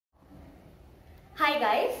Hi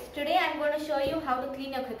guys, today I'm going to show you how to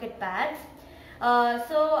clean your cricket pads.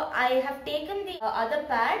 So I have taken the other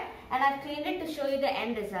pad and I've cleaned it to show you the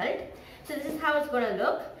end result. So this is how it's going to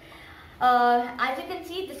look. As you can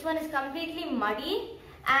see, this one is completely muddy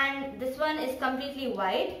and this one is completely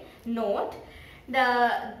white. Note,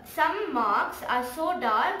 some marks are so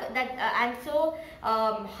dark that and so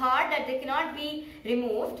hard that they cannot be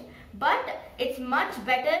removed, but it's much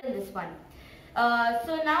better than this one.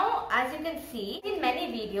 So now, as you can see, I've seen many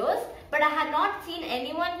videos, but I have not seen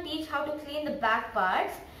anyone teach how to clean the back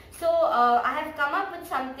parts. So I have come up with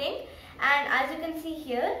something, and as you can see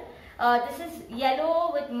here, this is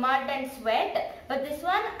yellow with mud and sweat, but this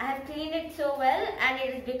one I have cleaned it so well and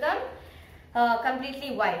it has become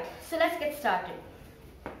completely white. So let's get started.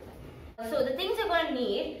 So the things you're going to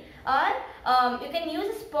need are, you can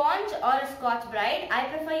use a sponge or a Scotch-Brite. I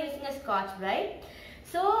prefer using a Scotch-Brite.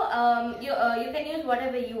 So you can use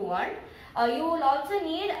whatever you want. You will also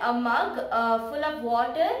need a mug full of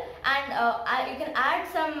water, and you can add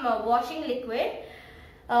some washing liquid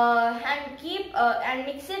and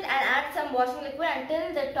mix it and add some washing liquid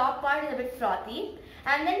until the top part is a bit frothy,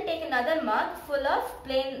 and then take another mug full of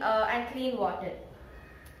plain and clean water.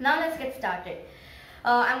 Now let's get started.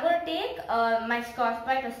 I'm going to take my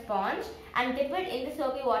Scotch-Brite or sponge and dip it in the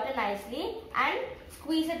soapy water nicely and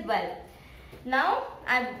squeeze it well. Now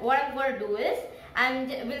what I'm going to do is,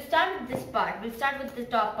 we'll start with this part. We'll start with the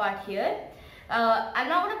top part here. I'm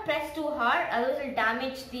not going to press too hard, otherwise it will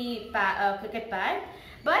damage the cricket pad.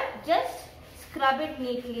 But just scrub it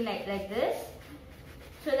neatly like this,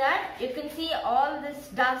 so that you can see all this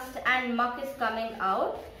dust and muck is coming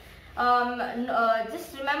out.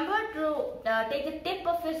 Just remember to take the tip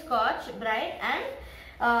of your Scotch-Brite and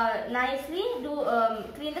nicely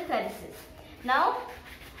clean the crevices. Now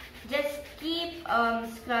just keep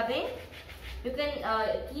scrubbing. You can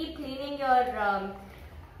keep cleaning your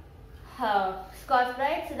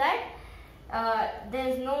Scotch-Brite so that there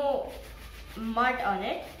is no mud on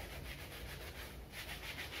it.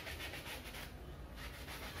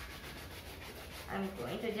 I'm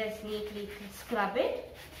going to just neatly scrub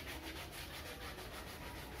it.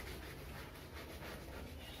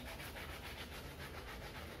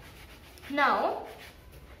 Now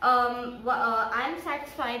I'm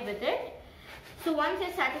satisfied with it. So once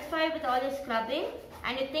you're satisfied with all your scrubbing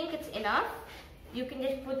and you think it's enough, you can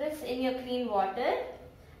just put this in your clean water.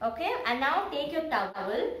 Okay, and now take your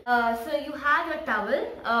towel. So you have your towel.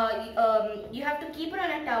 You have to keep it on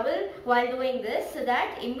a towel while doing this, so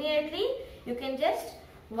that immediately you can just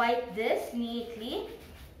wipe this neatly,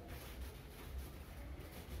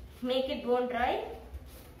 make it bone dry,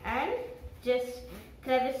 and just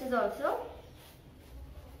crevices also.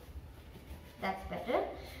 That's better.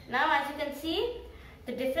 Now as you can see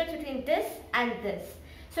the difference between this and this.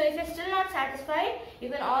 So if you're still not satisfied, you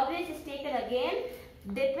can always just take it again,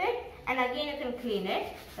 dip it, and again you can clean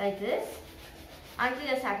it like this until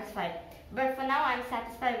you're satisfied. But for now I'm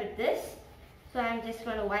satisfied with this, so I'm just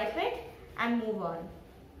going to wipe it and move on.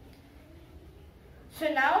 So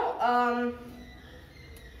now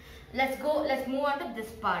let's move on to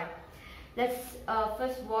this part. Let's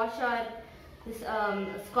first wash our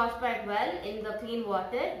Scotch-Brite well in the clean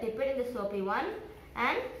water, dip it in the soapy one,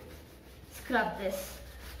 and scrub this.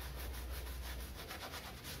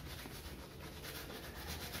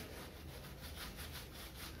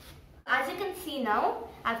 As you can see now,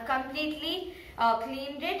 I've completely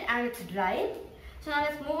cleaned it and it's dry. So now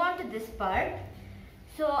let's move on to this part.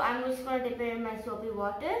 So I'm just going to dip it in my soapy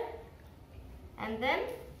water, and then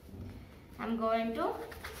I'm going to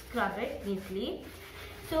scrub it neatly.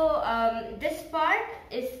 So this part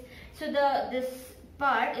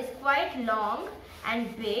is quite long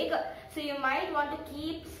and big, so you might want to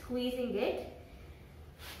keep squeezing it.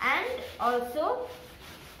 And also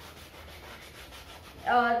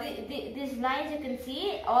these lines, you can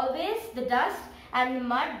see always the dust and the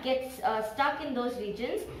mud gets stuck in those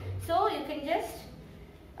regions, so you can just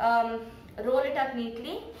roll it up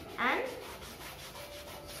neatly and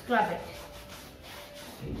scrub it.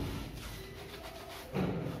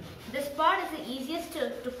 This part is the easiest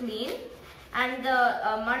to clean, and the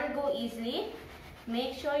mud will go easily.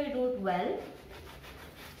 Make sure you do it well.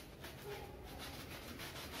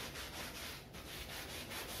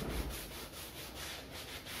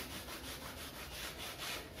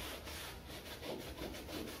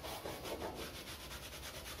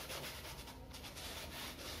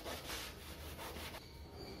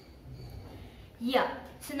 Yeah,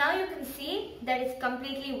 so now you can see that it's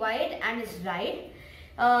completely white and it's dried.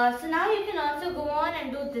 So now you can also go on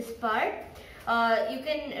and do this part.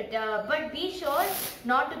 But be sure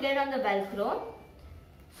not to get on the Velcro.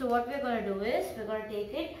 So what we're going to do is, we're going to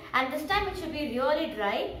take it, and this time it should be really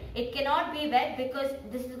dry. It cannot be wet because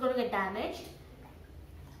this is going to get damaged.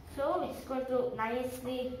 So we're just going to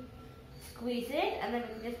nicely squeeze it, and then we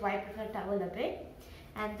can just wipe it with a towel a bit.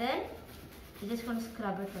 And then we're just going to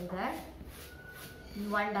scrub it like that in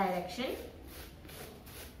one direction.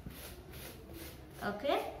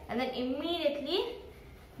 Okay, and then immediately,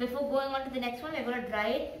 before going on to the next one, we're going to dry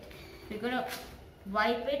it. We're going to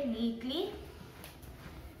wipe it neatly.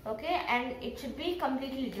 Okay, and it should be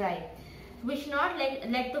completely dry. We should not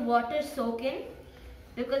let the water soak in,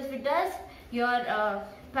 because if it does, your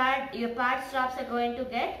pad straps are going to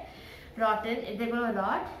get rotten. They're going to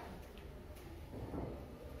rot.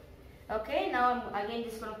 Okay, now I'm again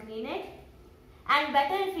just going to clean it. And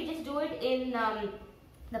better if you just do it in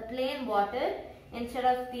the plain water instead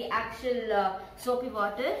of the actual soapy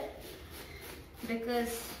water,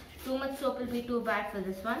 because too much soap will be too bad for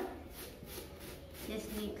this one.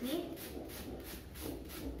 Just neatly,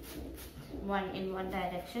 in one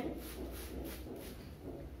direction.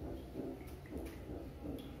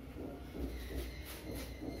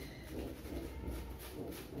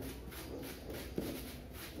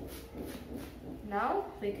 Now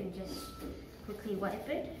we can just quickly wipe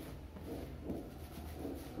it.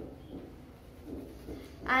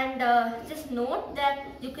 And just note that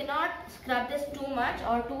you cannot scrub this too much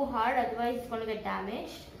or too hard, otherwise it's going to get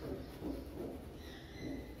damaged.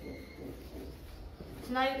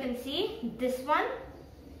 So now you can see this one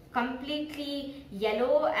completely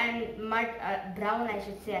yellow and brown, I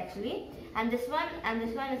should say actually, and this one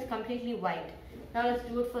is completely white. Now let's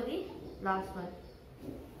do it for the last one.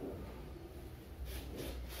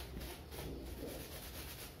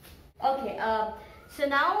 Okay, so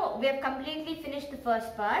now we have completely finished the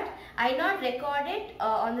first part. I not record it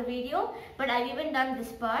on the video, but I've even done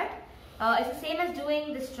this part. It's the same as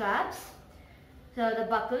doing the straps, so the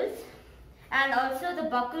buckles, and also the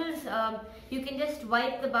buckles, you can just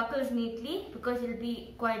wipe the buckles neatly because it'll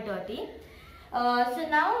be quite dirty. So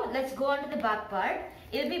now let's go on to the back part.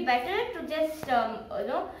 It'll be better to just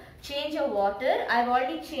change your water. I've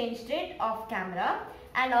already changed it off camera,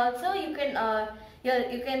 and also you can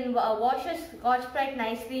wash your Scotch-Brite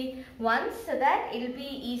nicely once, so that it'll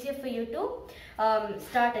be easier for you to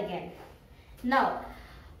start again. Now,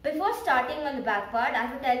 before starting on the back part, I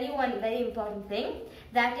have to tell you one very important thing.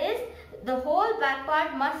 That is, the whole back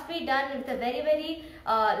part must be done with a very, very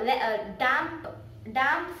damp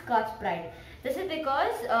Scotch-Brite. This is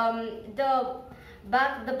because the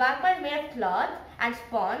back part is made of cloth and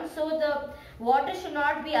sponge, so the water should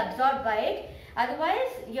not be absorbed by it.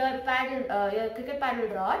 Otherwise, your cricket pad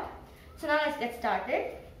will rot. So now let's get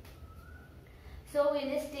started. So we'll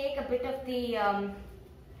just take a bit of the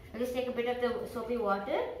soapy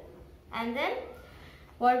water, and then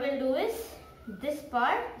what we'll do is this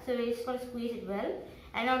part. So we're just going to squeeze it well,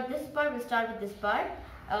 and on this part we'll start with this part.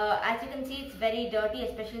 As you can see, it's very dirty,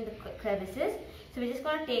 especially in the crevices. So we're just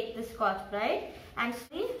going to take the Scotch-Brite and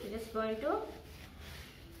see. We're just going to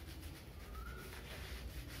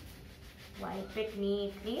wipe it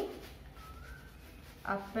neatly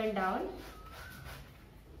up and down,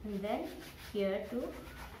 and then here too.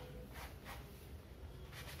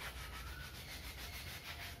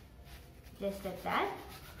 Just like that.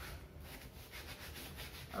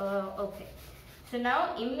 Okay. So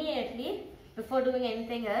now immediately, before doing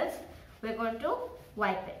anything else, we're going to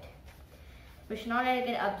wipe it. We should not let it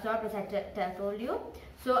get absorbed, as I told you.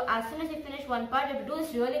 So as soon as you finish one part, you have to do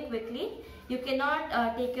this really quickly. You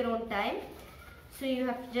cannot take your own time. So you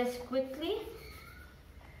have to just quickly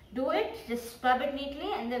do it. Just scrub it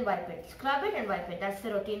neatly and then wipe it. Scrub it and wipe it. That's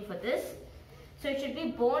the routine for this. So it should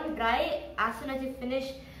be bone dry as soon as you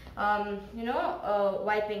finish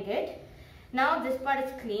wiping it. Now this part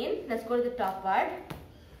is clean. Let's go to the top part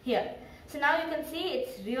here. So now you can see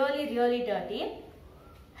it's really, really dirty.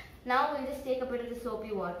 Now we'll just take a bit of the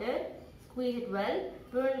soapy water, squeeze it well,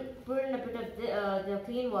 put in a bit of the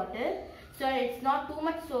clean water. So it's not too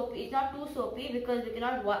much soapy, it's not too soapy, because we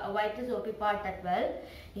cannot wipe the soapy part that well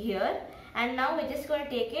here. And now we're just going to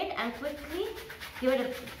take it and quickly give it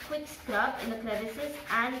a quick scrub in the crevices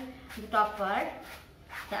and the top part,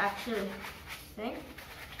 the actual thing.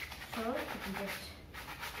 So you can just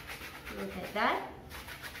do it like that.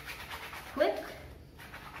 Quick.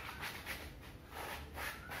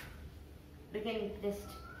 We can just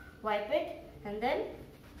wipe it, and then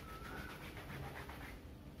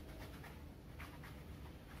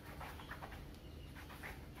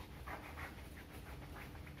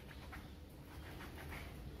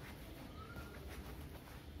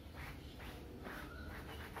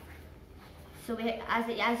so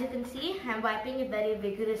as you can see, I'm wiping it very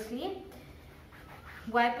vigorously.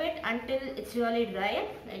 wipe it until it's really dry.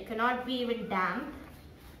 It cannot be even damp.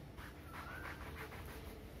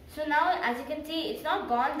 So now, as you can see, it's not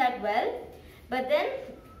gone that well, but then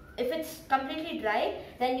if it's completely dry,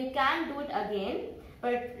 then you can do it again.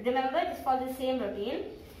 But remember, just follow the same routine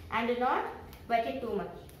and do not wet it too much.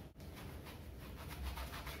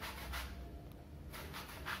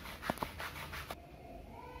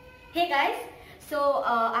 Hey guys, so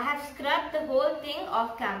I have scrubbed the whole thing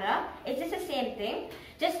off camera. It's just the same thing.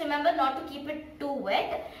 Just remember not to keep it too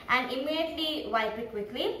wet and immediately wipe it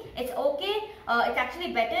quickly. It's okay. It's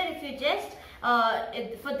actually better if you just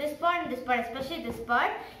for this part and this part, especially this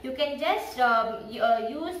part, you can just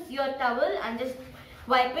use your towel and just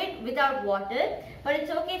wipe it without water. But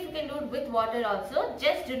it's okay if you can do it with water also.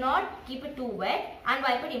 Just do not keep it too wet and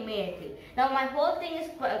wipe it immediately. Now my whole thing is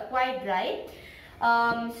quite dry.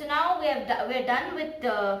 So now we are done with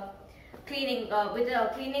the cleaning of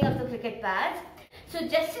the cricket pads. So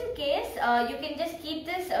just in case, you can just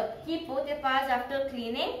keep both your pads after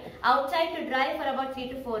cleaning outside to dry for about 3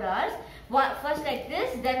 to 4 hours. First like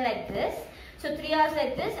this, then like this. So 3 hours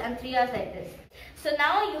like this and 3 hours like this. So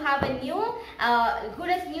now you have a new, good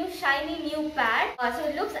as new, shiny new pad. So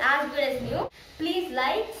it looks as good as new. Please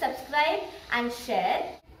like, subscribe and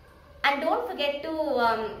share. And don't forget to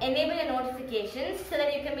enable your notifications so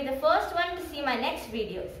that you can be the first one to see my next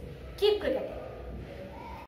videos. Keep cricketing.